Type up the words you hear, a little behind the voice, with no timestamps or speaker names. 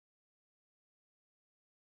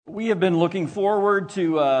We have been looking forward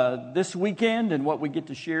to this weekend and what we get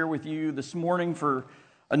to share with you this morning for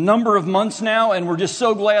a number of months now, and we're just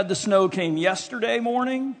so glad the snow came yesterday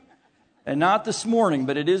morning and not this morning,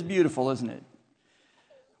 but it is beautiful, isn't it?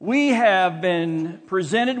 We have been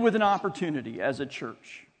presented with an opportunity as a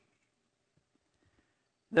church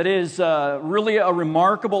that is really a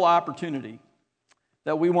remarkable opportunity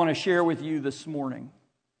that we want to share with you this morning.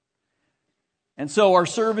 And so our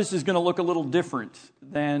service is going to look a little different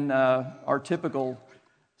than our typical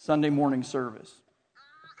Sunday morning service.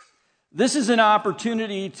 This is an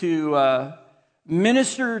opportunity to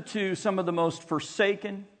minister to some of the most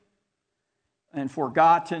forsaken and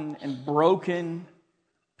forgotten and broken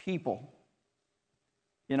people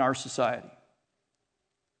in our society.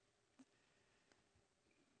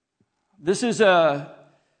 This is a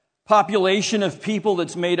population of people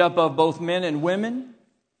that's made up of both men and women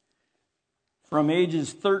from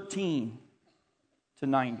ages 13 to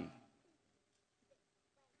 90.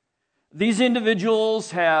 These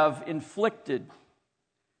individuals have inflicted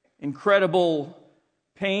incredible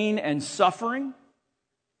pain and suffering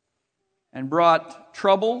and brought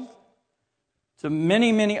trouble to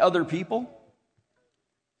many, many other people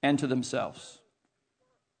and to themselves.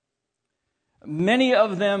 Many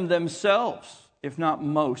of them themselves, if not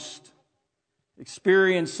most,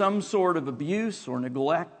 experience some sort of abuse or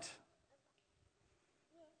neglect,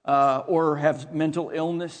 or have mental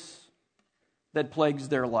illness that plagues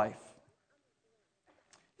their life.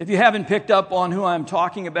 If you haven't picked up on who I'm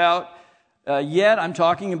talking about yet, I'm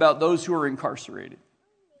talking about those who are incarcerated,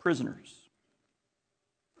 prisoners.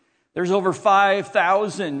 There's over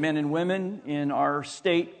 5,000 men and women in our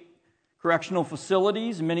state correctional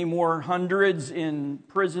facilities, many more hundreds in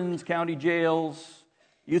prisons, county jails,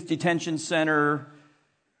 youth detention center,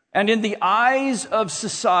 and in the eyes of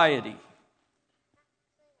society,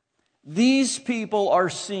 these people are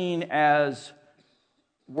seen as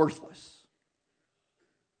worthless.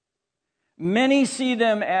 Many see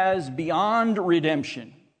them as beyond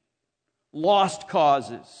redemption, lost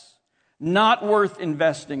causes, not worth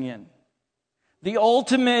investing in, the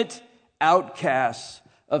ultimate outcasts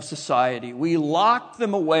of society. We lock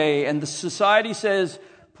them away, and the society says,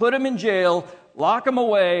 put them in jail, lock them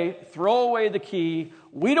away, throw away the key.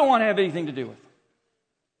 We don't want to have anything to do with them.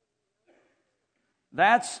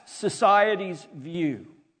 That's society's view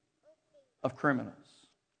of criminals.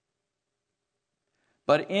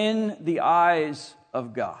 But in the eyes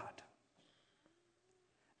of God,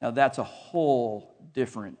 now that's a whole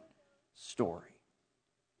different story.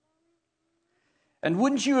 And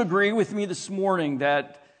wouldn't you agree with me this morning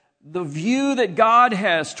that the view that God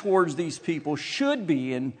has towards these people should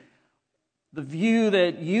be, and the view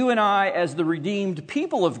that you and I as the redeemed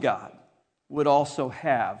people of God would also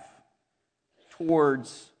have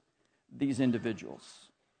towards these individuals,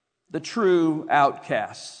 the true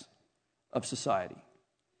outcasts of society.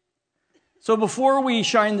 So before we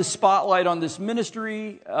shine the spotlight on this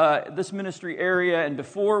ministry area, and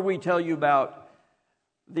before we tell you about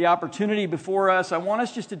the opportunity before us, I want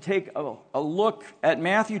us just to take a look at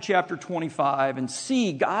Matthew chapter 25 and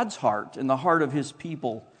see God's heart and the heart of His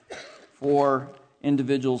people for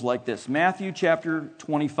individuals like this. Matthew chapter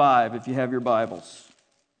 25, if you have your Bibles.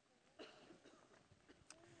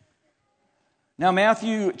 Now,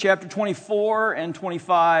 Matthew chapter 24 and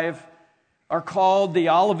 25 are called the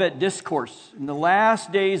Olivet Discourse. In the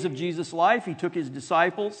last days of Jesus' life, He took His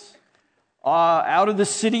disciples out of the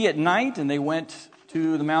city at night, and they went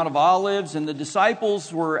to the Mount of Olives, and the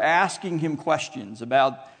disciples were asking Him questions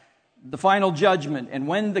about the final judgment and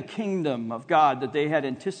when the kingdom of God that they had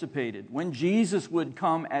anticipated, when Jesus would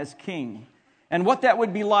come as king, and what that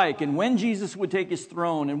would be like, and when Jesus would take His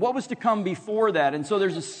throne, and what was to come before that. And so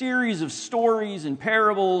there's a series of stories and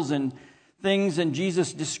parables and things, and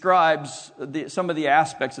Jesus describes some of the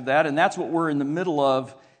aspects of that, and that's what we're in the middle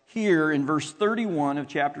of here in verse 31 of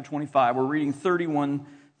chapter 25. We're reading 31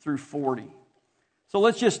 through 40. So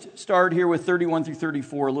let's just start here with 31 through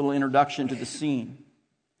 34, a little introduction to the scene.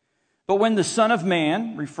 But when the Son of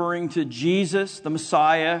Man, referring to Jesus, the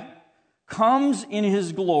Messiah, comes in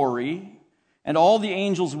His glory, and all the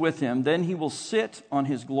angels with Him, then He will sit on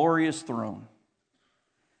His glorious throne.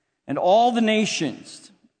 And all the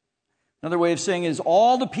nations, another way of saying is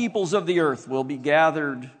all the peoples of the earth will be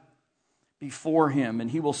gathered before Him,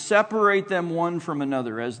 and He will separate them one from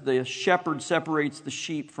another, as the shepherd separates the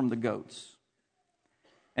sheep from the goats.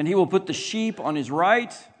 And He will put the sheep on His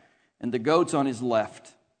right and the goats on His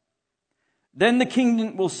left. Then the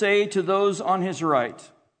king will say to those on His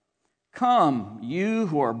right, "Come, you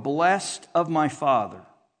who are blessed of my Father,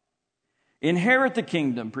 inherit the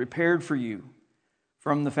kingdom prepared for you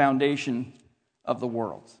from the foundation of the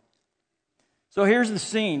world. So here's the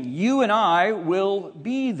scene. You and I will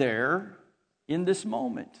be there in this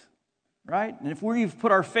moment, right? And if we've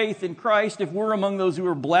put our faith in Christ, if we're among those who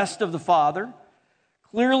are blessed of the Father,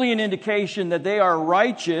 clearly an indication that they are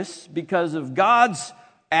righteous because of God's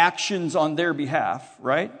actions on their behalf,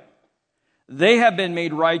 right? They have been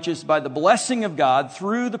made righteous by the blessing of God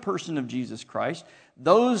through the person of Jesus Christ.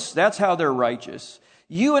 That's how they're righteous.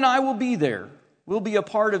 You and I will be there. We'll be a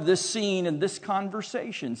part of this scene and this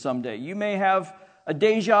conversation someday. You may have a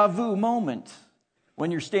deja vu moment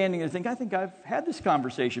when you're standing there and think, I think I've had this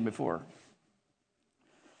conversation before.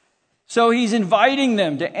 So he's inviting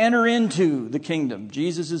them to enter into the kingdom.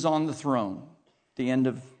 Jesus is on the throne at the end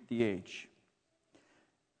of the age.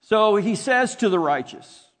 So he says to the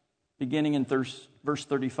righteous, beginning in verse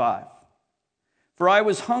 35, "For I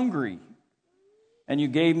was hungry, and you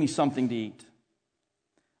gave me something to eat.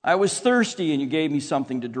 I was thirsty, and you gave me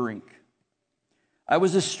something to drink. I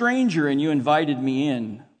was a stranger, and you invited me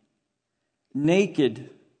in. Naked,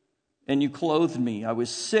 and you clothed me. I was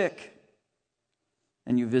sick,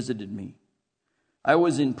 and you visited me. I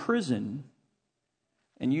was in prison,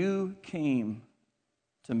 and you came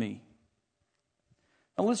to me."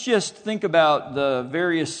 Now let's just think about the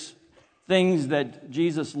various things that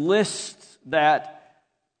Jesus lists that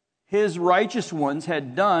his righteous ones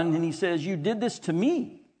had done, and he says, you did this to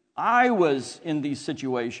me. I was in these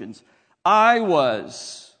situations. I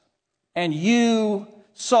was, and you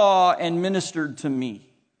saw and ministered to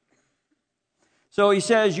me. So he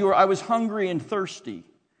says, I was hungry and thirsty.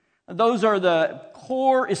 Those are the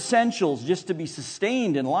core essentials just to be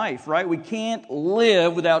sustained in life, right? We can't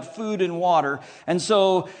live without food and water. And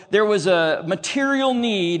so there was a material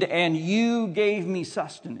need, and you gave me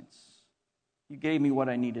sustenance. You gave me what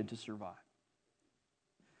I needed to survive.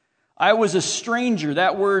 I was a stranger.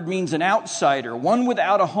 That word means an outsider, one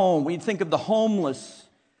without a home. We think of the homeless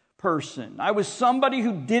person. I was somebody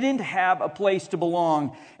who didn't have a place to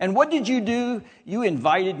belong. And what did you do? You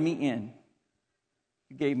invited me in.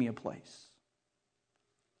 You gave me a place.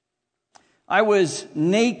 I was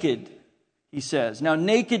naked, he says. Now,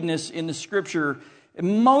 nakedness in the Scripture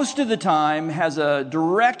most of the time has a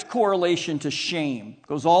direct correlation to shame. It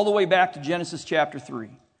goes all the way back to Genesis chapter 3.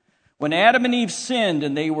 When Adam and Eve sinned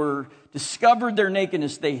and they discovered their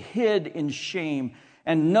nakedness, they hid in shame.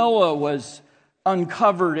 And Noah was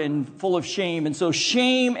uncovered and full of shame. And so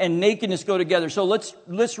shame and nakedness go together. So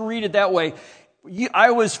let's read it that way.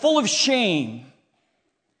 I was full of shame,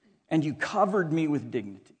 and you covered me with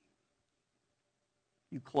dignity.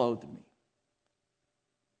 You clothed me.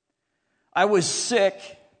 I was sick,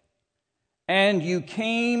 and you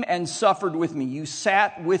came and suffered with me. You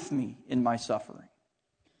sat with me in my suffering.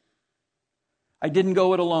 I didn't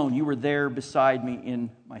go it alone. You were there beside me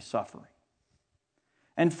in my suffering.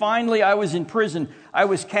 And finally, I was in prison. I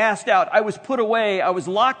was cast out. I was put away. I was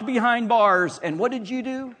locked behind bars. And what did you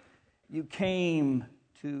do? You came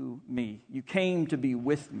to me. You came to be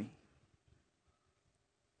with me.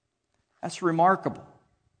 That's remarkable.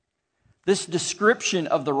 This description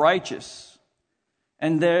of the righteous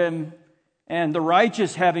and the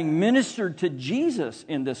righteous having ministered to Jesus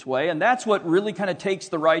in this way, and that's what really kind of takes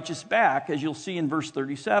the righteous back, as you'll see in verse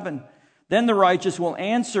 37. Then the righteous will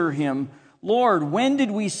answer him, Lord, when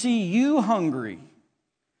did we see you hungry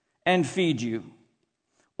and feed you,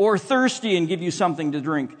 or thirsty and give you something to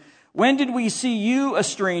drink? When did we see you a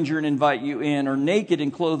stranger and invite you in, or naked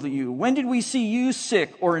and clothe you? When did we see you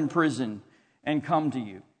sick or in prison and come to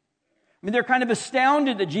you? I mean, they're kind of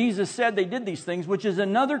astounded that Jesus said they did these things, which is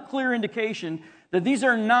another clear indication that these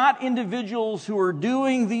are not individuals who are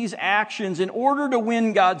doing these actions in order to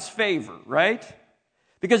win God's favor, right?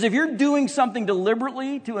 Because if you're doing something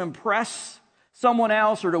deliberately to impress someone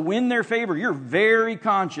else or to win their favor, you're very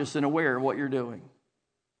conscious and aware of what you're doing.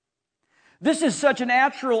 This is such a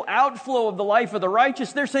natural outflow of the life of the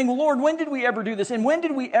righteous. They're saying, Lord, when did we ever do this? And when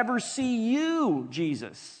did we ever see you,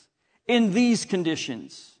 Jesus, in these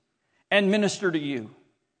conditions and minister to you?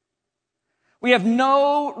 We have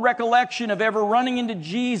no recollection of ever running into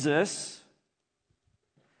Jesus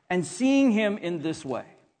and seeing him in this way.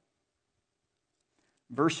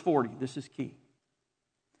 Verse 40, this is key.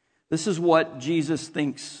 This is what Jesus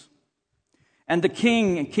thinks. And the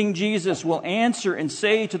King Jesus, will answer and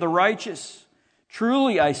say to the righteous,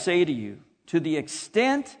 truly I say to you, to the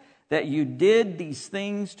extent that you did these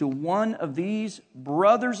things to one of these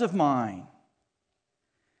brothers of mine,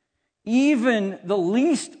 even the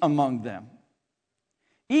least among them,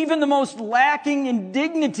 even the most lacking in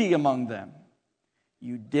dignity among them,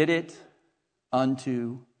 you did it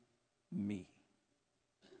unto me.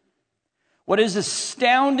 What is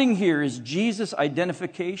astounding here is Jesus'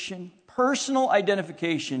 identification personal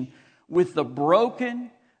identification with the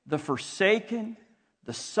broken, the forsaken,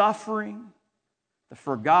 the suffering, the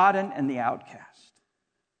forgotten, and the outcast.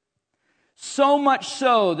 So much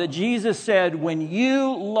so that Jesus said, when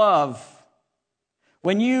you love,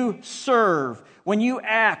 when you serve, when you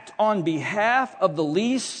act on behalf of the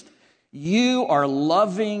least, you are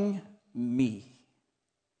loving me.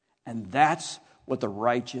 And that's what the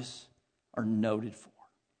righteous are noted for.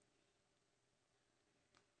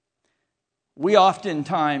 We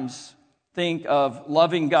oftentimes think of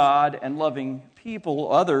loving God and loving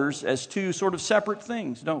people, others, as two sort of separate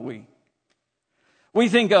things, don't we? We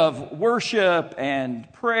think of worship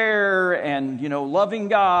and prayer and, loving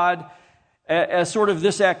God as sort of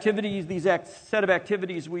this activity, these set of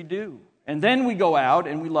activities we do. And then we go out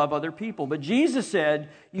and we love other people. But Jesus said,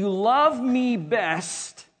 you love me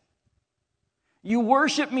best, you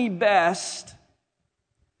worship me best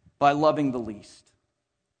by loving the least.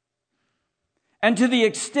 And to the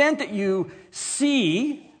extent that you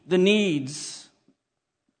see the needs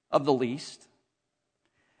of the least,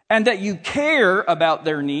 and that you care about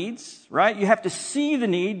their needs, right? You have to see the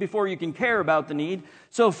need before you can care about the need.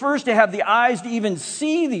 So first to have the eyes to even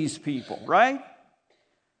see these people, right?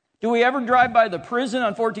 Do we ever drive by the prison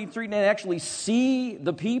on 14th Street and actually see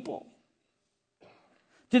the people?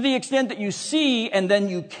 To the extent that you see and then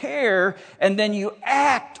you care and then you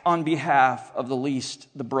act on behalf of the least,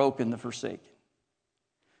 the broken, the forsaken.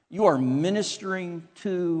 You are ministering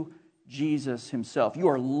to Jesus himself. You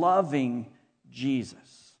are loving Jesus.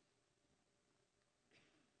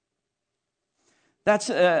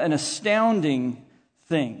 That's an astounding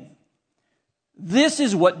thing. This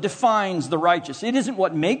is what defines the righteous. It isn't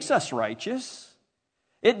what makes us righteous.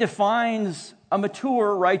 It defines a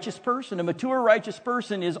mature, righteous person. A mature, righteous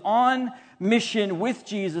person is on mission with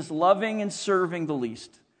Jesus, loving and serving the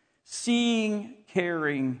least, seeing,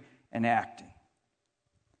 caring, and acting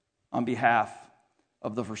on behalf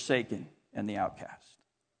of the forsaken and the outcast.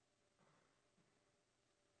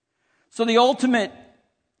 So the ultimate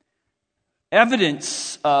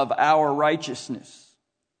evidence of our righteousness,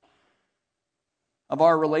 of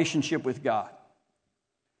our relationship with God,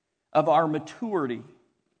 of our maturity,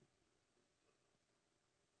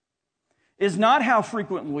 is not how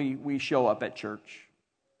frequently we show up at church,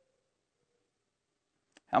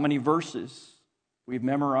 how many verses we've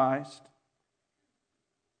memorized,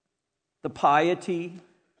 the piety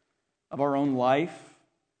of our own life,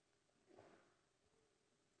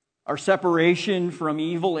 our separation from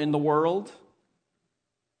evil in the world.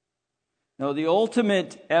 No, the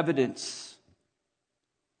ultimate evidence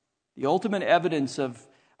of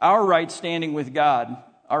our right standing with God,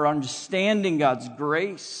 our understanding God's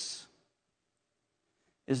grace,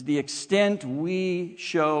 is the extent we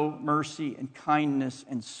show mercy and kindness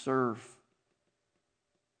and serve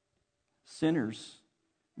sinners,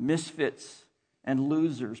 misfits, and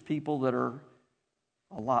losers, people that are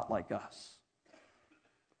a lot like us.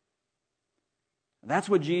 That's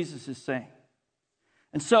what Jesus is saying.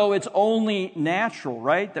 And so it's only natural,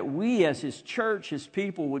 right, that we as his church, his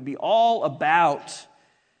people, would be all about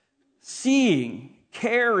seeing,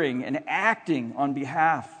 caring, and acting on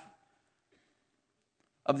behalf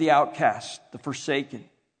of the outcast, the forsaken.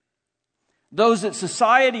 Those that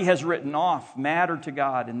society has written off matter to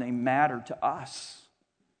God, and they matter to us.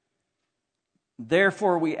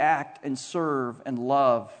 Therefore, we act and serve and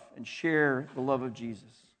love and share the love of Jesus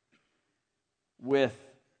with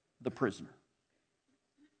the prisoner.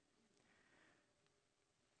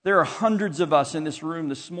 There are hundreds of us in this room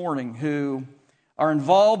this morning who are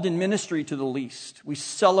involved in ministry to the least. We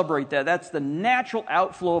celebrate that. That's the natural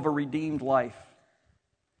outflow of a redeemed life.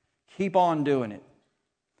 Keep on doing it.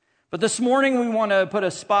 But this morning we want to put a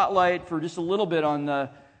spotlight for just a little bit on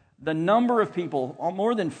the number of people,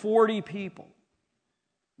 more than 40 people,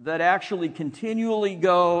 that actually continually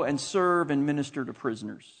go and serve and minister to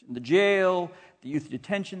prisoners. In the jail, the youth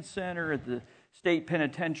detention center, at the state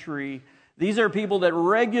penitentiary. These are people that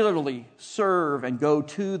regularly serve and go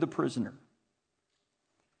to the prisoner.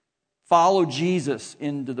 Follow Jesus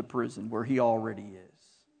into the prison where he already is.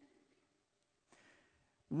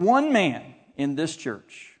 One man in this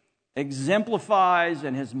church exemplifies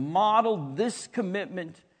and has modeled this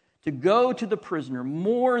commitment to go to the prisoner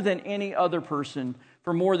more than any other person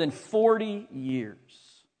for more than 40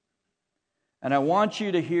 years. And I want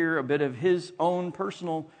you to hear a bit of his own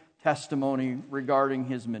personal testimony regarding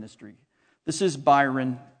his ministry. This is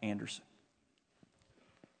Byron Anderson.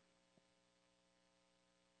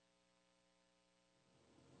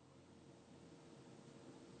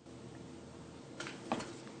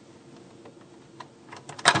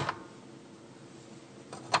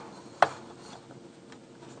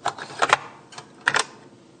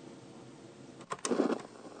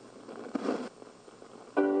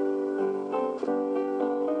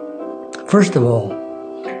 First of all,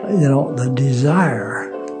 the desire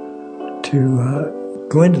to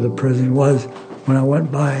go into the prison was when I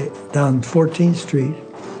went by down 14th Street,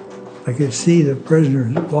 I could see the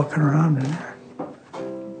prisoners walking around in there.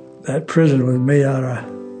 That prison was made out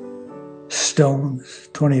of stones,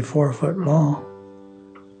 24 foot long,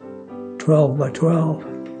 12 by 12,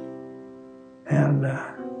 and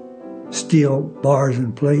steel bars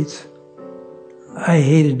and plates. I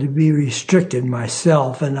hated to be restricted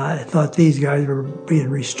myself, and I thought these guys were being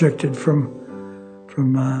restricted from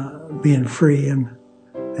being free, and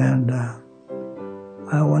I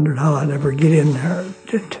wondered how I'd ever get in there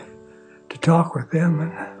to talk with them.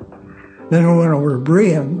 And then we went over to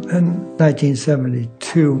Berean in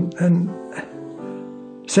 1972, and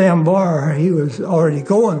Sam Barr, he was already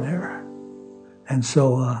going there, and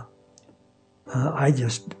so I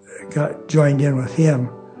just got joined in with him.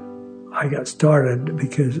 I got started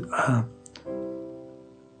because I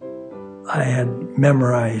had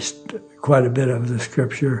memorized quite a bit of the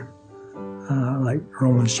scripture, like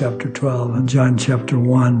Romans chapter 12 and John chapter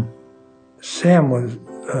 1. Sam was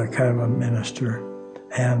kind of a minister,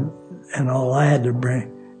 and all I had to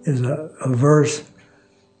bring is a verse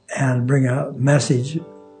and bring a message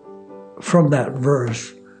from that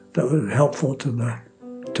verse that was helpful to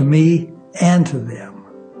me and to them.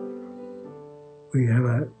 We have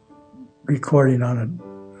a recording on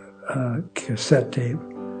a cassette tape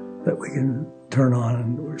that we can turn on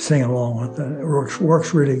and sing along with. It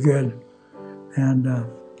works really good. And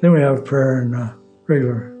then we have prayer and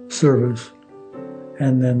regular service,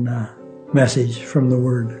 and then message from the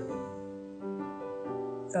Word.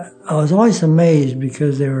 I was always amazed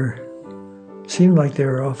because seemed like they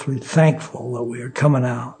were awfully thankful that we were coming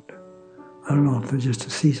out. I don't know if it was just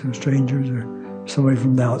to see some strangers or somebody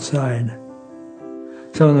from the outside.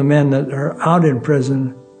 Some of the men that are out in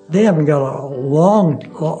prison, they haven't got a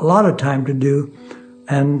lot of time to do,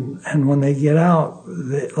 and when they get out,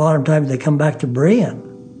 a lot of times they come back to Berean.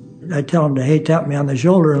 I tell them to, hey, tap me on the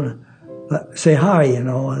shoulder and say hi,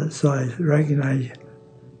 so I recognize you.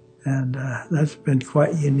 And that's been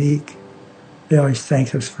quite unique. They always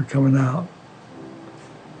thank us for coming out.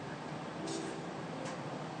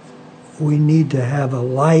 We need to have a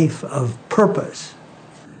life of purpose.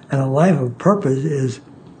 And a life of purpose is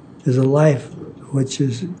a life which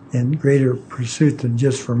is in greater pursuit than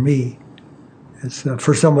just for me. It's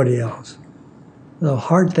for somebody else. The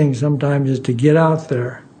hard thing sometimes is to get out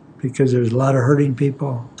there because there's a lot of hurting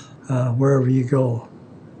people wherever you go.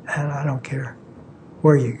 And I don't care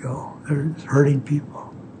where you go. There's hurting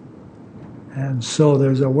people. And so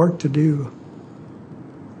there's a work to do.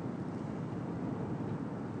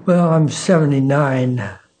 Well, I'm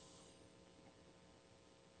 79.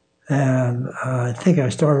 And I think I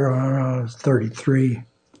started when I was 33.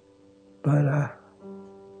 But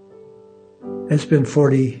it's been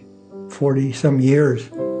 40 some years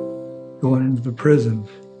going into the prisons.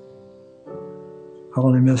 I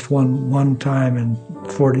only missed one time in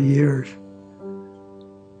 40 years.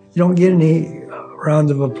 You don't get any rounds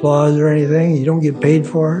of applause or anything. You don't get paid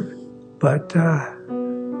for it. But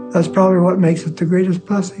that's probably what makes it the greatest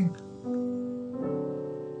blessing.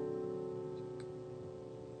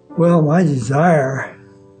 Well, my desire,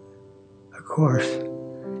 of course,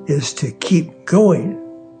 is to keep going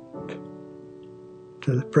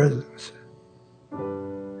to the prisons.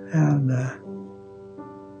 And I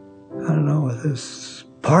don't know, with this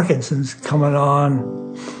Parkinson's coming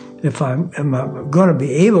on, if I'm going to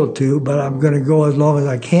be able to, but I'm going to go as long as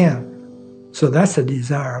I can. So that's a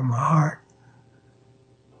desire of my heart,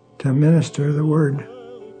 to minister the Word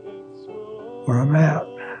where I'm at.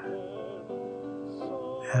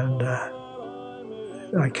 And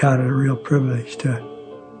I count it a real privilege to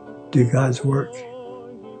do God's work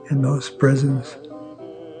in those prisons.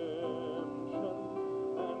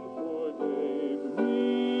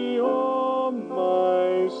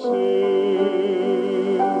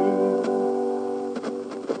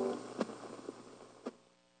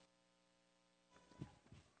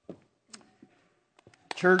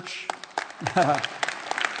 Church,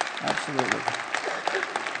 absolutely.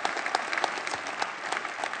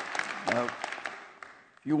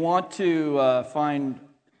 If you want to find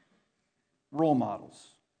role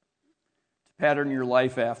models to pattern your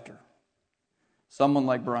life after, someone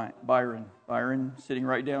like Byron, sitting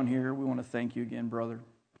right down here, we want to thank you again, brother,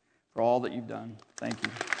 for all that you've done. Thank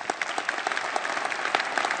you.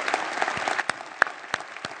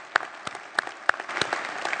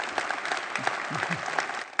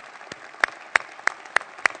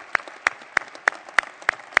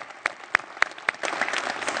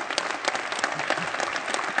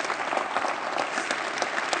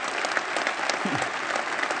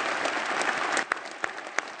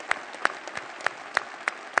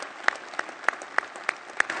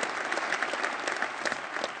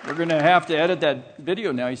 We're going to have to edit that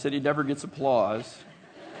video now. He said he never gets applause.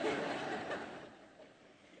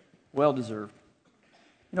 Well deserved.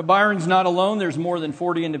 Byron's not alone. There's more than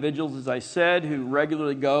 40 individuals, as I said, who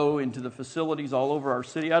regularly go into the facilities all over our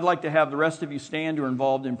city. I'd like to have the rest of you stand who are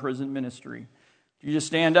involved in prison ministry. If you just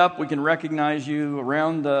stand up, we can recognize you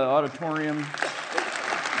around the auditorium.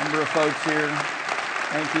 Number of folks here.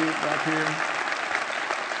 Thank you. Back here.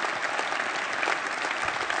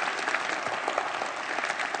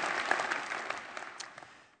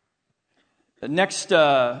 Next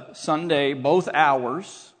Sunday, both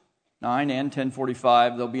hours, 9 and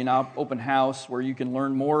 10:45, there'll be an open house where you can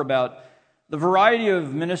learn more about the variety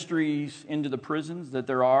of ministries into the prisons that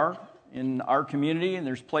there are in our community, and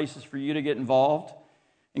there's places for you to get involved,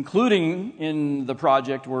 including in the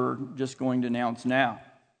project we're just going to announce now.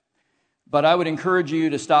 But I would encourage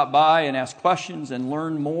you to stop by and ask questions and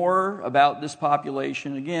learn more about this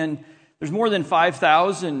population. Again, there's more than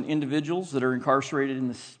 5,000 individuals that are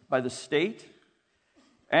incarcerated by the state.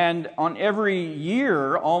 And on every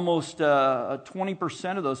year, almost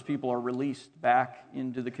 20% of those people are released back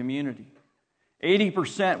into the community.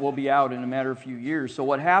 80% will be out in a matter of a few years. So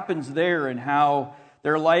what happens there and how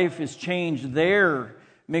their life is changed there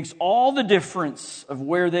makes all the difference of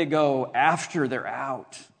where they go after they're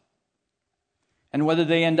out. And whether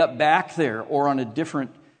they end up back there or on a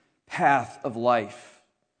different path of life.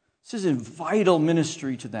 This is a vital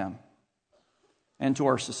ministry to them and to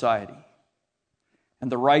our society.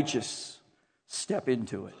 And the righteous step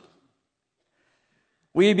into it.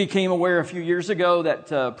 We became aware a few years ago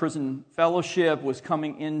that Prison Fellowship was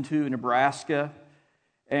coming into Nebraska,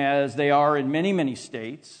 as they are in many, many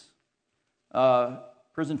states.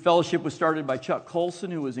 Prison Fellowship was started by Chuck Colson,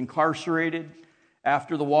 who was incarcerated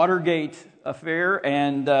after the Watergate affair,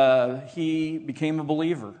 and he became a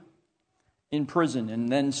believer in prison and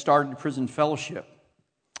then started Prison Fellowship.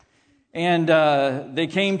 And they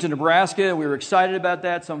came to Nebraska. We were excited about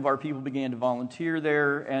that. Some of our people began to volunteer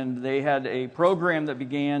there, and they had a program that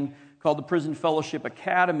began called the Prison Fellowship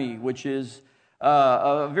Academy, which is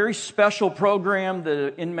a very special program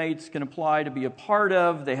that inmates can apply to be a part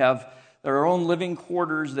of. They have their own living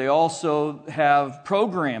quarters. They also have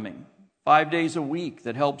programming 5 days a week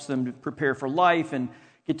that helps them to prepare for life and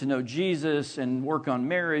get to know Jesus and work on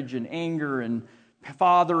marriage and anger and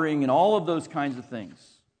fathering and all of those kinds of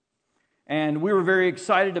things. And we were very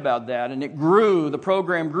excited about that, and it grew. The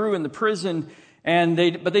program grew in the prison,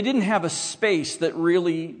 but they didn't have a space that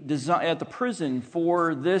really designed at the prison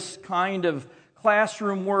for this kind of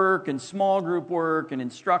classroom work and small group work and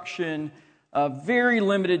instruction. Very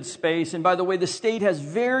limited space. And by the way, the state has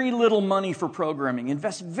very little money for programming,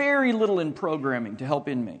 invests very little in programming to help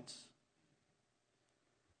inmates.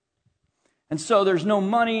 And so there's no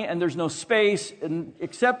money and there's no space,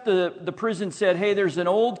 except the prison said, hey, there's an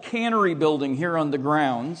old cannery building here on the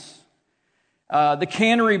grounds. The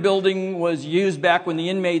cannery building was used back when the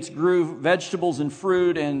inmates grew vegetables and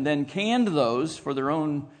fruit and then canned those for their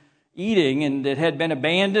own eating, and it had been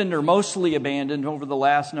abandoned or mostly abandoned over the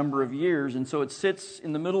last number of years. And so it sits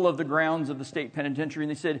in the middle of the grounds of the state penitentiary.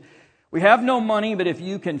 And they said, we have no money, but if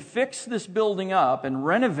you can fix this building up and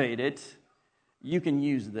renovate it, you can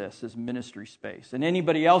use this as ministry space. And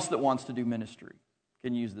anybody else that wants to do ministry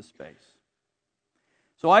can use this space.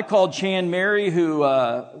 So I called Chan Mary, who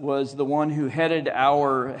was the one who headed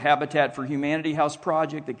our Habitat for Humanity House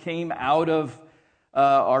project that came out of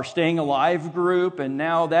our Staying Alive group. And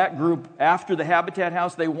now that group, after the Habitat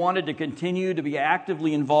House, they wanted to continue to be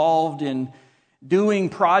actively involved in doing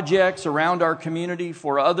projects around our community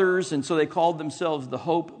for others. And so they called themselves the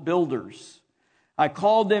Hope Builders. I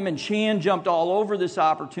called them, and Chan jumped all over this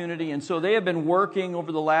opportunity, and so they have been working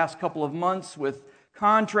over the last couple of months with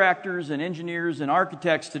contractors and engineers and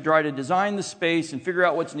architects to try to design the space and figure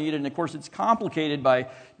out what's needed. And of course, it's complicated by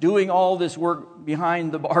doing all this work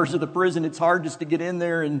behind the bars of the prison. It's hard just to get in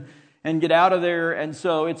there and get out of there, and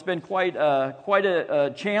so it's been quite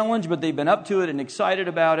a challenge, but they've been up to it and excited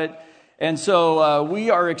about it. And so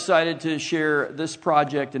we are excited to share this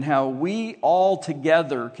project and how we all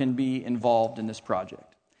together can be involved in this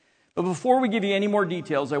project. But before we give you any more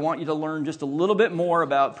details, I want you to learn just a little bit more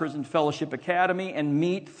about Prison Fellowship Academy and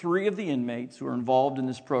meet 3 of the inmates who are involved in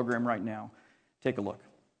this program right now. Take a look.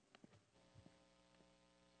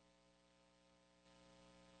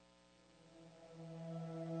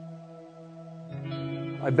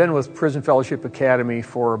 I've been with Prison Fellowship Academy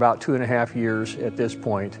for about 2.5 years at this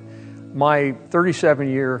point. My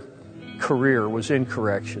 37-year career was in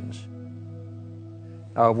corrections.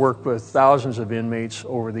 I worked with thousands of inmates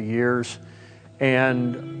over the years,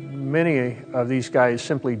 and many of these guys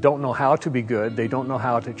simply don't know how to be good. They don't know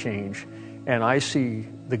how to change. And I see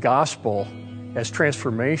the gospel as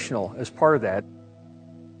transformational as part of that.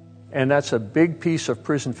 And that's a big piece of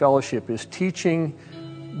prison fellowship, is teaching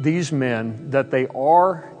these men that they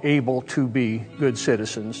are able to be good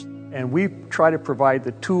citizens. And we try to provide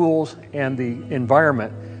the tools and the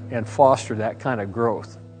environment and foster that kind of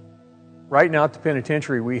growth. Right now at the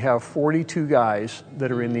penitentiary, we have 42 guys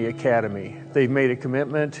that are in the academy. They've made a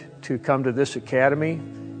commitment to come to this academy,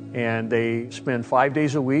 and they spend 5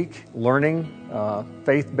 days a week learning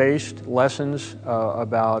faith-based lessons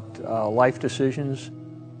about life decisions.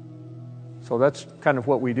 So that's kind of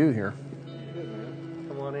what we do here.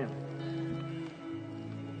 Come on in.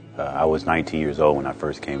 I was 19 years old when I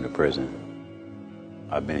first came to prison.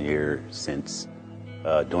 I've been here since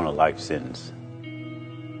doing a life sentence.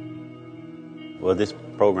 Well, this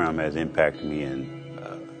program has impacted me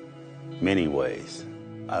in many ways.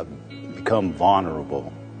 I've become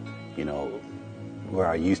vulnerable, where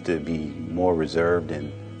I used to be more reserved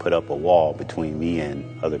and put up a wall between me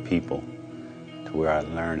and other people, to where I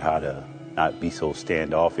learned how to not be so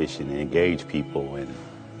standoffish and engage people, and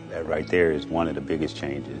that right there is one of the biggest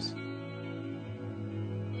changes.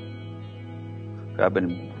 I've been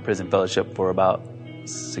in prison fellowship for about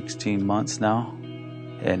 16 months now,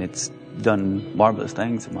 and it's done marvelous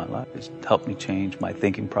things in my life. It's helped me change my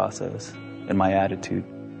thinking process and my attitude.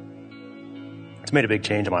 It's made a big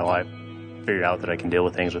change in my life. Figured out that I can deal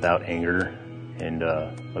with things without anger and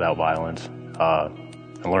without violence. I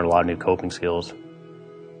learned a lot of new coping skills.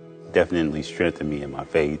 Definitely strengthened me in my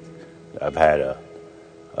faith. I've had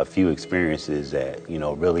a few experiences that,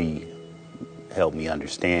 really helped me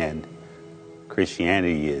understand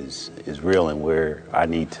Christianity is real and where I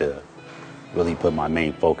need to really put my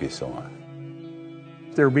main focus on.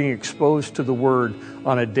 They're being exposed to the Word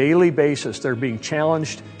on a daily basis. They're being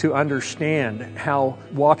challenged to understand how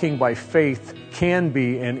walking by faith can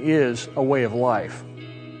be and is a way of life.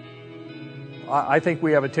 I think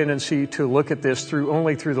we have a tendency to look at this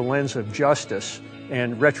only through the lens of justice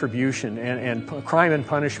and retribution and crime and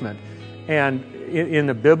punishment. And in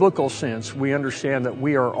the biblical sense, we understand that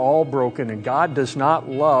we are all broken, and God does not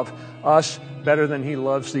love us better than He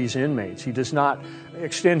loves these inmates. He does not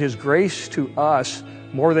extend His grace to us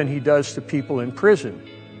more than He does to people in prison.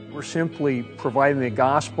 We're simply providing the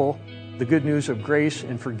gospel, the good news of grace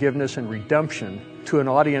and forgiveness and redemption, to an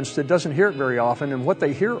audience that doesn't hear it very often. And what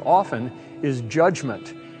they hear often is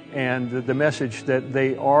judgment and the message that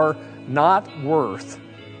they are not worth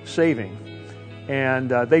saving. And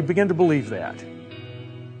they begin to believe that.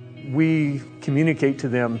 We communicate to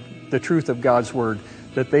them the truth of God's Word,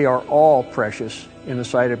 that they are all precious in the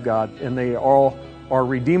sight of God, and they all are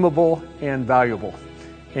redeemable and valuable.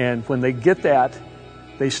 And when they get that,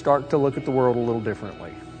 they start to look at the world a little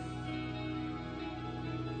differently.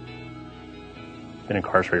 Been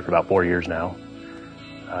incarcerated for about 4 years now.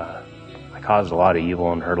 I caused a lot of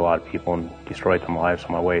evil and hurt a lot of people and destroyed some lives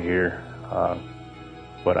on my way here.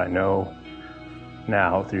 But I know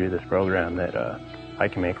now through this program that I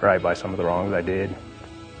can make right by some of the wrongs I did.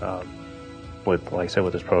 Like I said,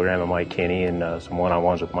 with this program and Mike Kinney and some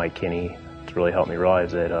one-on-ones with Mike Kinney, it's really helped me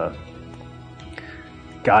realize that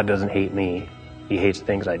God doesn't hate me. He hates the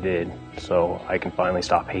things I did. So I can finally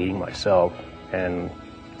stop hating myself. And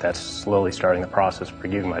that's slowly starting the process of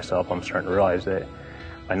forgiving myself. I'm starting to realize that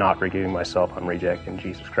by not forgiving myself, I'm rejecting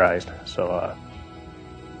Jesus Christ. So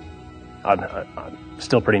I'm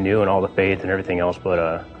still pretty new in all the faith and everything else, but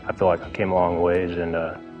I feel like I came a long ways, and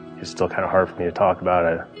it's still kind of hard for me to talk about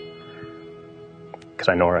it because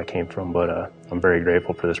I know where I came from, but I'm very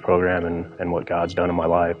grateful for this program and what God's done in my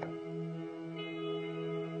life.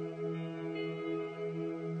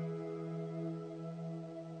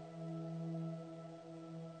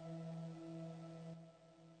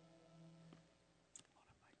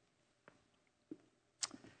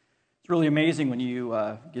 It's really amazing when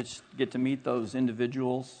you get to meet those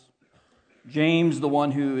individuals. James, the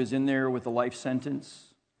one who is in there with a life sentence,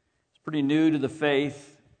 is pretty new to the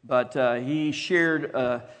faith, but he shared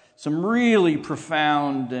some really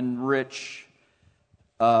profound and rich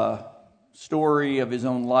story of his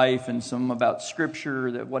own life and some about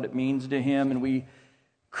Scripture, that what it means to him, and we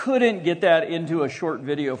couldn't get that into a short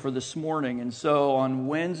video for this morning. And so on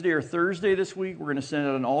Wednesday or Thursday this week, we're going to send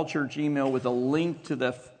out an all-church email with a link to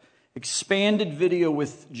the expanded video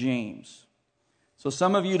with James. So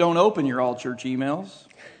some of you don't open your all-church emails.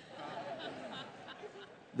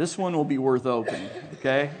 This one will be worth opening,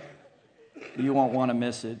 okay? You won't want to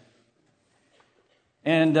miss it.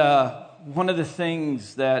 And one of the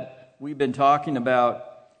things that we've been talking about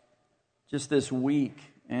just this week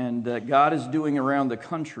and that God is doing around the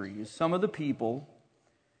country is some of the people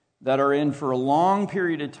that are in for a long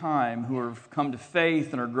period of time, who have come to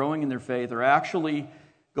faith and are growing in their faith, are actually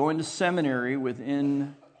going to seminary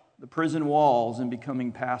within the prison walls and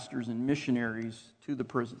becoming pastors and missionaries to the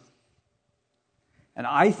prison. And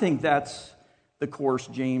I think that's the course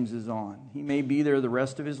James is on. He may be there the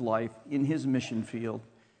rest of his life in his mission field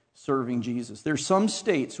serving Jesus. There's some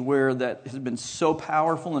states where that has been so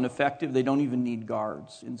powerful and effective they don't even need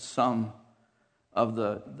guards in some of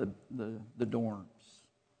the dorms.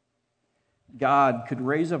 God could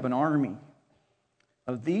raise up an army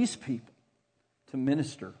of these people to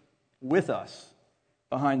minister with us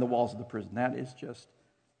behind the walls of the prison. That is just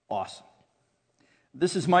awesome.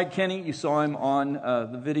 This is Mike Kenny. You saw him on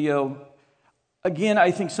the video. Again,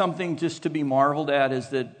 I think something just to be marveled at is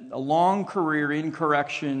that a long career in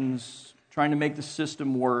corrections, trying to make the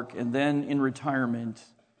system work, and then in retirement,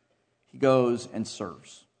 he goes and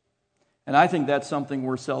serves. And I think that's something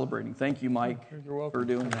we're celebrating. Thank you, Mike, for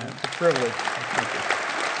doing that. It's a privilege. Thank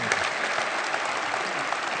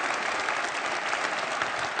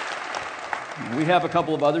you. We have a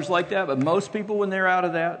couple of others like that, but most people, when they're out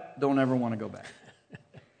of that, don't ever want to go back.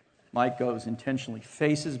 Mike goes intentionally,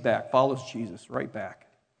 faces back, follows Jesus right back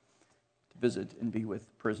to visit and be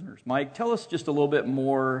with prisoners. Mike, tell us just a little bit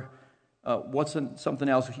more. What's something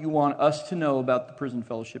else you want us to know about the Prison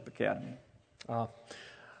Fellowship Academy?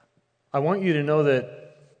 I want you to know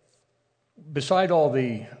that beside all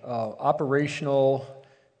the operational,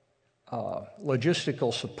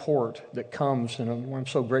 logistical support that comes, and I'm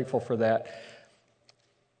so grateful for that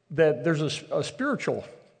there's a spiritual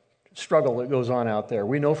struggle that goes on out there.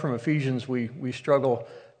 We know from Ephesians we struggle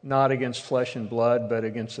not against flesh and blood, but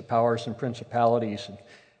against the powers and principalities.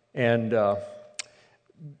 And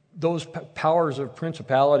those powers of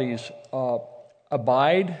principalities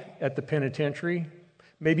abide at the penitentiary,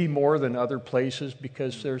 maybe more than other places,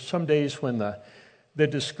 because there's some days when the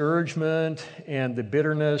discouragement and the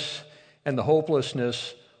bitterness and the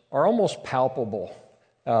hopelessness are almost palpable,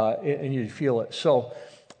 and you feel it. So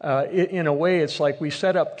in a way, it's like we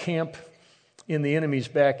set up camp in the enemy's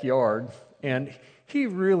backyard, and he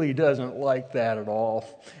really doesn't like that at all.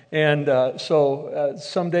 And so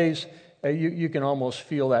some days you can almost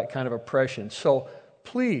feel that kind of oppression. So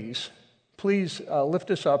please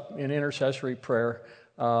lift us up in intercessory prayer.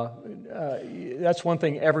 That's one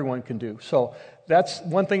thing everyone can do. So that's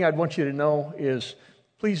one thing I'd want you to know is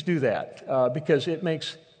please do that because it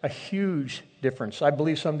makes a huge difference. I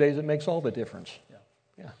believe some days it makes all the difference.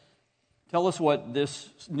 Tell us what this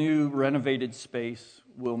new renovated space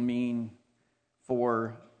will mean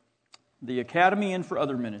for the academy and for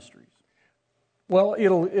other ministries. Well, it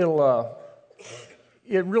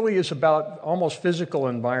really is about almost physical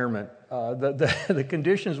environment. The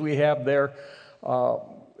conditions we have there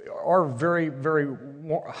are very, very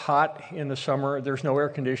hot in the summer. There's no air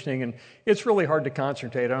conditioning, and it's really hard to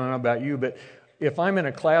concentrate. I don't know about you, but if I'm in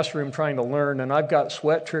a classroom trying to learn and I've got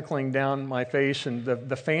sweat trickling down my face and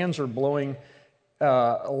the fans are blowing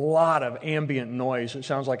a lot of ambient noise, it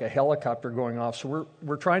sounds like a helicopter going off. So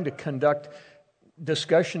we're trying to conduct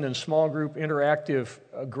discussion in small group, interactive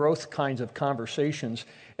growth kinds of conversations.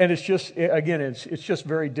 And it's just, again, it's just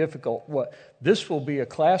very difficult. This will be a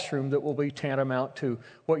classroom that will be tantamount to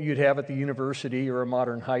what you'd have at the university or a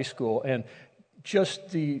modern high school. And just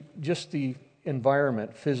the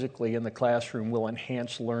environment physically in the classroom will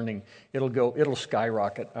enhance learning. It'll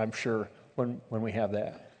skyrocket, I'm sure, when we have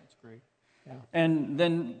that. That's great. Yeah. And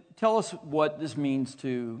then tell us what this means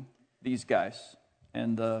to these guys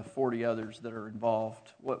and the 40 others that are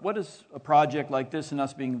involved. What does a project like this and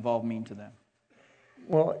us being involved mean to them?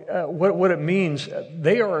 Well, what it means,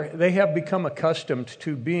 they have become accustomed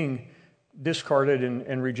to being discarded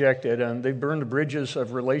and rejected, and they've burned the bridges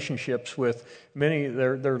of relationships with many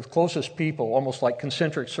their closest people, almost like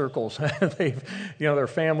concentric circles. They've, their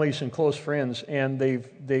families and close friends, and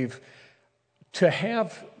they've to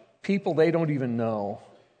have people they don't even know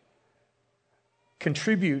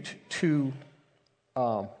contribute to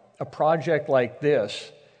a project like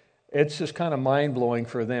this. It's just kind of mind-blowing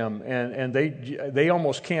for them, and they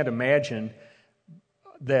almost can't imagine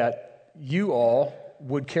that you all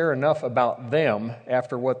would care enough about them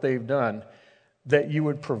after what they've done that you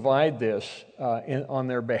would provide this on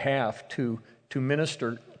their behalf to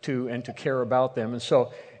minister to and to care about them. And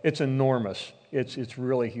so it's enormous. It's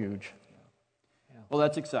really huge. Yeah. Well,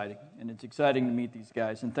 that's exciting, and it's exciting to meet these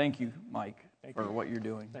guys. And thank you, Mike, for what you're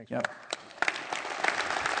doing. Thanks. Yep.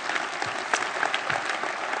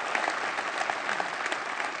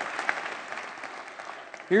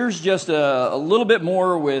 Here's just a little bit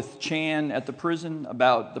more with Chan at the prison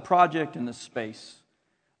about the project and the space.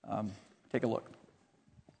 Take a look.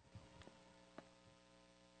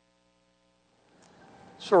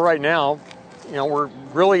 So right now, we're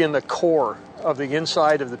really in the core of the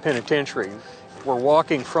inside of the penitentiary. We're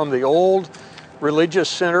walking from the old religious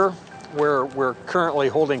center where we're currently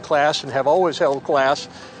holding class and have always held class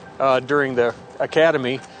during the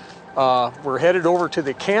academy. We're headed over to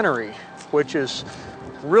the cannery, which is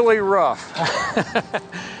really rough.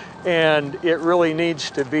 And it really needs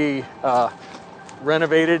to be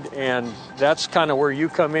renovated, and that's kind of where you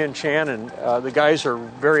come in, Chan, and the guys are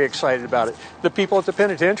very excited about it. The people at the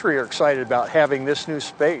penitentiary are excited about having this new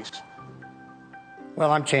space.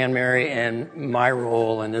 Well, I'm Chan Mary, and my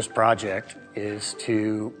role in this project is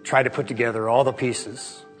to try to put together all the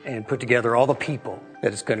pieces and put together all the people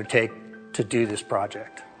that it's going to take to do this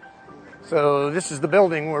project. So this is the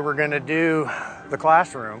building where we're going to do the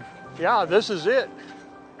classroom. Yeah, this is it.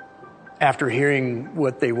 After hearing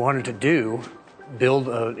what they wanted to do, build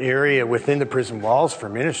an area within the prison walls for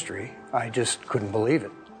ministry, I just couldn't believe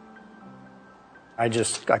it. I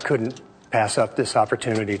couldn't pass up this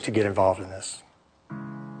opportunity to get involved in this.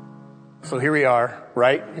 So here we are,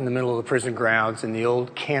 right in the middle of the prison grounds in the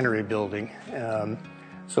old cannery building.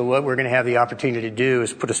 So what we're going to have the opportunity to do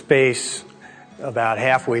is put a space about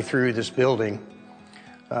halfway through this building,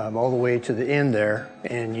 all the way to the end there,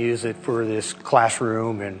 and use it for this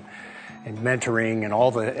classroom and mentoring and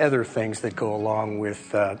all the other things that go along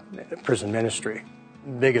with prison ministry.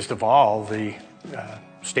 Biggest of all, the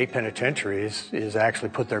state penitentiaries is actually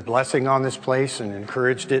put their blessing on this place and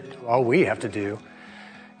encouraged it. All we have to do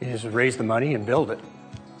is raise the money and build it.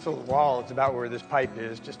 So the wall, it's about where this pipe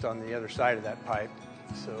is, just on the other side of that pipe.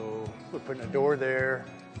 So we're putting a door there,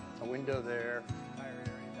 a window there.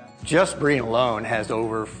 Just Berean alone has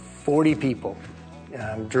over 40 people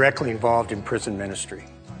directly involved in prison ministry.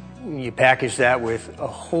 You package that with a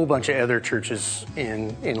whole bunch of other churches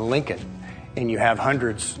in Lincoln, and you have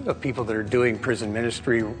hundreds of people that are doing prison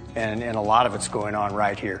ministry, and a lot of it's going on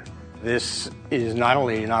right here. This is not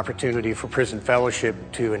only an opportunity for Prison Fellowship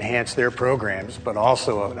to enhance their programs, but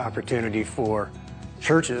also an opportunity for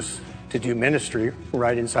churches to do ministry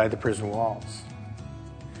right inside the prison walls.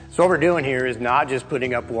 So what we're doing here is not just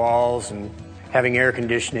putting up walls and having air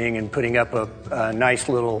conditioning and putting up a nice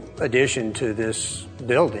little addition to this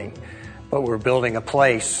building, but we're building a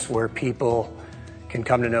place where people can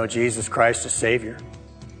come to know Jesus Christ as Savior.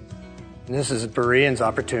 And this is Berean's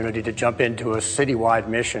opportunity to jump into a citywide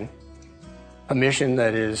mission, a mission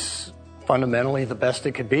that is fundamentally the best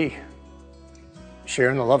it could be,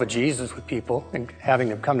 sharing the love of Jesus with people and having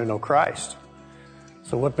them come to know Christ.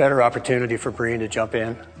 So what better opportunity for Berean to jump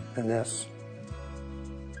in than this?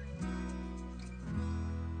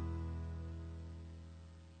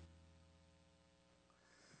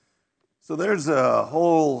 So there's a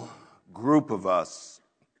whole group of us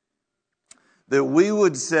that we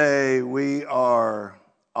would say we are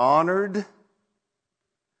honored,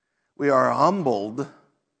 we are humbled.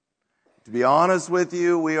 To be honest with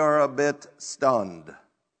you, we are a bit stunned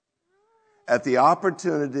at the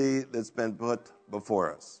opportunity that's been put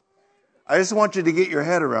before us. I just want you to get your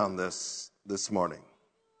head around this morning.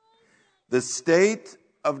 The state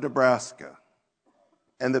of Nebraska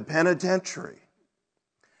and the penitentiary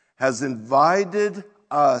has invited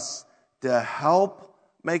us to help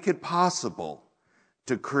make it possible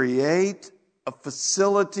to create a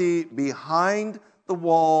facility behind the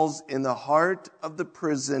walls in the heart of the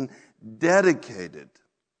prison dedicated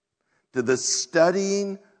to the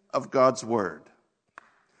studying of God's Word,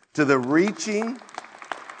 to the reaching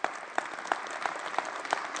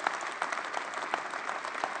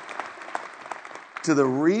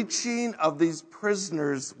of these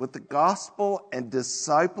prisoners with the gospel and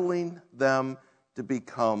discipling them to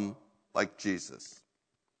become like Jesus.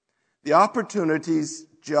 The opportunity's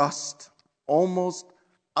just almost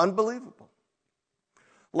unbelievable.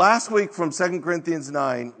 Last week from 2 Corinthians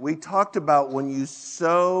 9, we talked about when you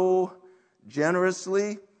sow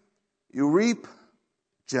generously, you reap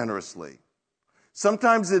generously.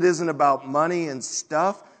 Sometimes it isn't about money and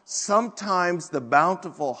stuff. Sometimes the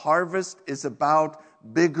bountiful harvest is about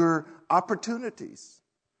bigger opportunities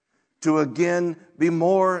to again be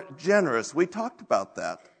more generous. We talked about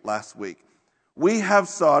that last week. We have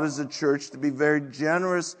sought as a church to be very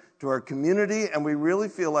generous to our community, and we really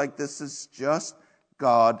feel like this is just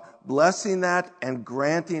God blessing that and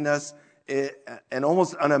granting us an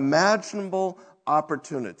almost unimaginable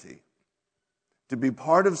opportunity to be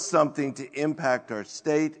part of something to impact our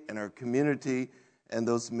state and our community and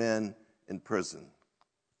those men in prison.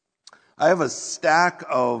 I have a stack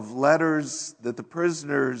of letters that the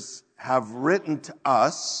prisoners have written to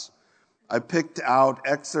us. I picked out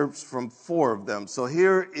excerpts from 4 of them. So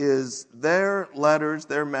here is their letters,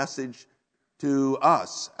 their message to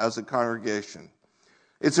us as a congregation.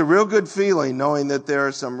 It's a real good feeling knowing that there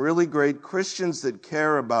are some really great Christians that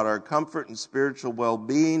care about our comfort and spiritual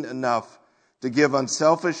well-being enough to give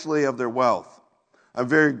unselfishly of their wealth. I'm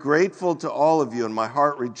very grateful to all of you, and my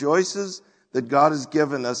heart rejoices that God has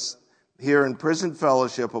given us here in Prison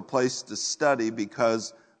Fellowship a place to study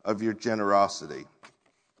because of your generosity.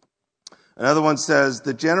 Another one says,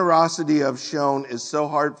 the generosity you have shown is so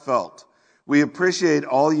heartfelt. We appreciate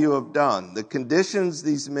all you have done. The conditions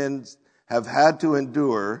these men have had to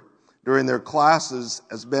endure during their classes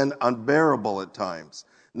has been unbearable at times.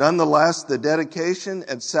 Nonetheless, the dedication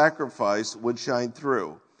and sacrifice would shine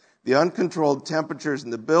through. The uncontrolled temperatures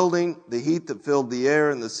in the building, the heat that filled the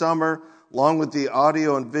air in the summer, along with the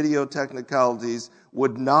audio and video technicalities,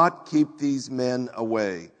 would not keep these men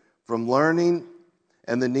away from learning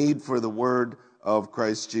and the need for the word of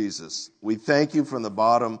Christ Jesus. We thank you from the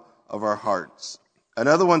bottom of our hearts.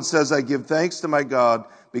 Another one says, I give thanks to my God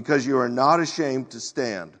because you are not ashamed to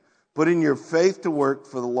stand, putting your faith to work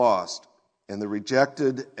for the lost and the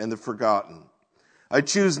rejected and the forgotten. I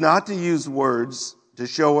choose not to use words to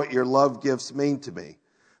show what your love gifts mean to me,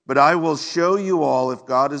 but I will show you all, if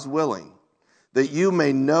God is willing, that you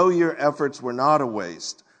may know your efforts were not a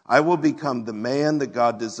waste. I will become the man that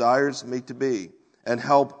God desires me to be and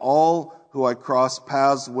help all who I cross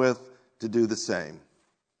paths with to do the same.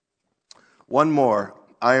 One more.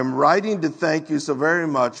 I am writing to thank you so very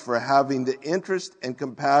much for having the interest and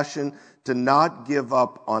compassion to not give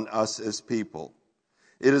up on us as people.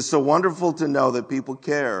 It is so wonderful to know that people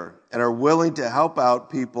care and are willing to help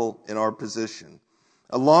out people in our position.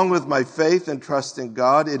 Along with my faith and trust in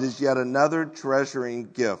God, it is yet another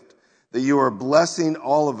treasuring gift that you are blessing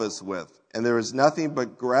all of us with, and there is nothing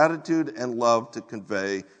but gratitude and love to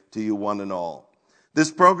convey to you one and all. This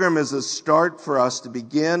program is a start for us to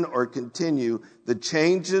begin or continue the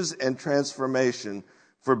changes and transformation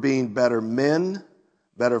for being better men,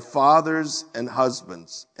 better fathers and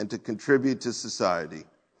husbands, and to contribute to society.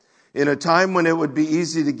 In a time when it would be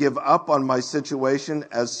easy to give up on my situation,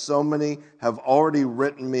 as so many have already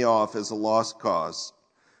written me off as a lost cause.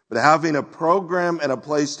 But having a program and a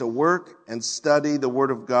place to work and study the Word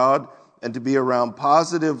of God and to be around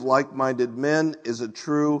positive, like-minded men is a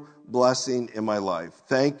true blessing in my life.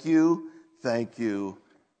 Thank you, thank you,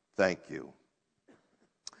 thank you.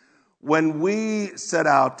 When we set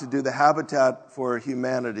out to do the Habitat for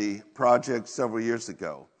Humanity project several years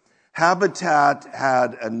ago, Habitat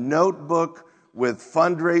had a notebook with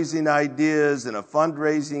fundraising ideas and a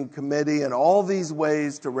fundraising committee and all these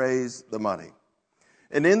ways to raise the money.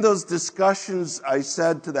 And in those discussions, I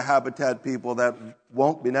said to the Habitat people, that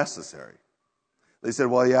won't be necessary. They said,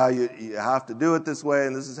 well, yeah, you have to do it this way,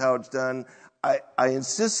 and this is how it's done. I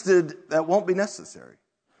insisted that won't be necessary.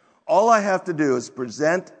 All I have to do is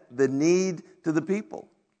present the need to the people.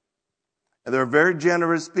 And they're very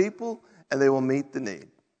generous people, and they will meet the need.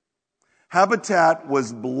 Habitat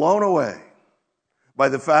was blown away by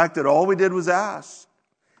the fact that all we did was ask.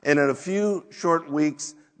 And in a few short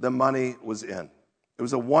weeks, the money was in. It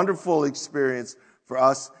was a wonderful experience for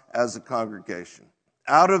us as a congregation.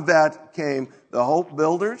 Out of that came the Hope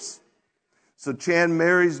Builders. So Chan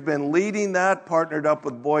Mary's been leading that, partnered up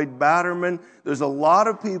with Boyd Batterman. There's a lot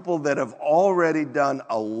of people that have already done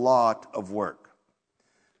a lot of work.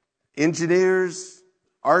 Engineers,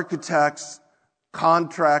 architects,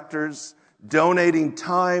 contractors, donating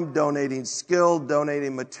time, donating skill,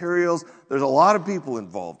 donating materials. There's a lot of people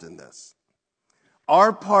involved in this.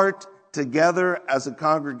 Our part together as a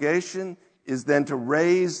congregation is then to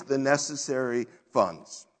raise the necessary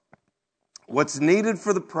funds. What's needed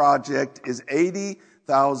for the project is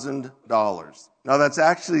 $80,000. Now that's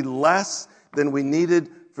actually less than we needed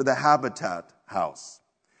for the Habitat House.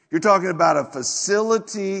 You're talking about a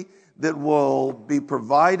facility that will be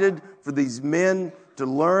provided for these men to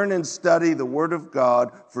learn and study the Word of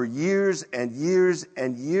God for years and years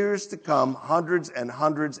and years to come, hundreds and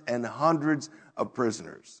hundreds and hundreds of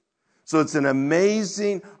prisoners. So it's an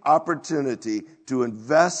amazing opportunity to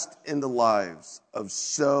invest in the lives of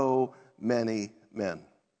so many men.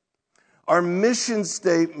 Our mission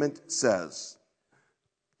statement says,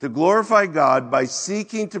 to glorify God by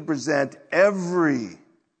seeking to present every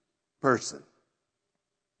person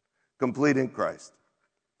complete in Christ.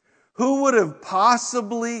 Who would have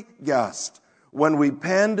possibly guessed when we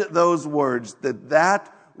penned those words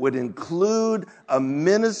that would include a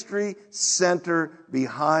ministry center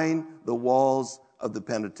behind the walls of the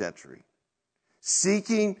penitentiary,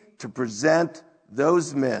 seeking to present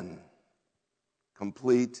those men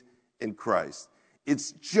complete in Christ.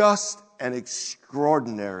 It's just an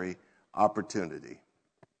extraordinary opportunity.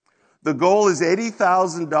 The goal is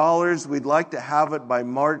 $80,000. We'd like to have it by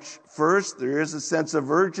March 1st. There is a sense of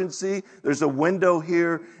urgency. There's a window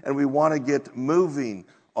here, and we want to get moving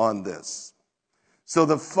on this. So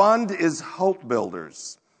the fund is Hope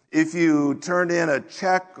Builders. If you turn in a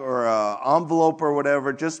check or an envelope or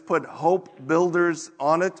whatever, just put Hope Builders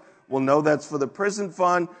on it. We'll know that's for the prison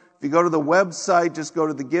fund. If you go to the website, just go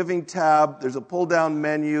to the Giving tab. There's a pull-down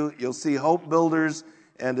menu. You'll see Hope Builders,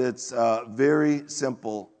 and it's very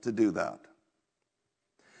simple to do that.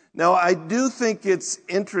 Now, I do think it's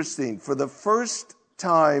interesting. For the first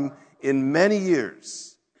time in many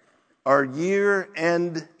years, our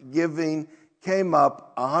year-end giving came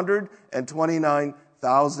up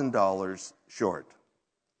 $129,000 short.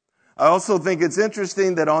 I also think it's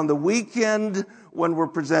interesting that on the weekend when we're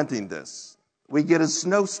presenting this, we get a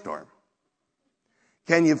snowstorm.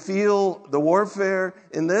 Can you feel the warfare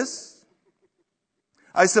in this?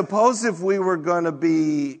 I suppose if we were going to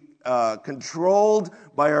be controlled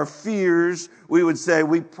by our fears, we would say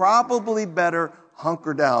we probably better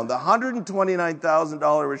hunker down. The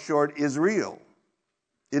 $129,000 short is real.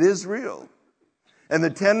 It is real. And the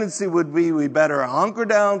tendency would be we better hunker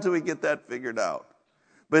down till we get that figured out.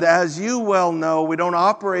 But as you well know, we don't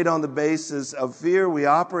operate on the basis of fear. We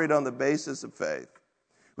operate on the basis of faith.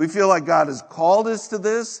 We feel like God has called us to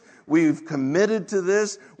this. We've committed to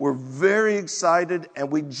this. We're very excited, and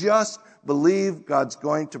we just believe God's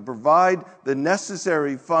going to provide the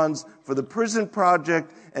necessary funds for the prison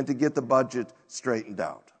project and to get the budget straightened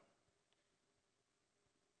out.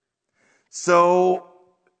 So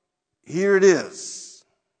here it is.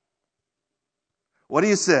 What do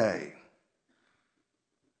you say?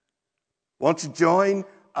 Won't you join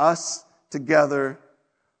us together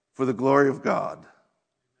for the glory of God?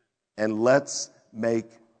 And let's make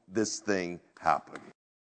this thing happen.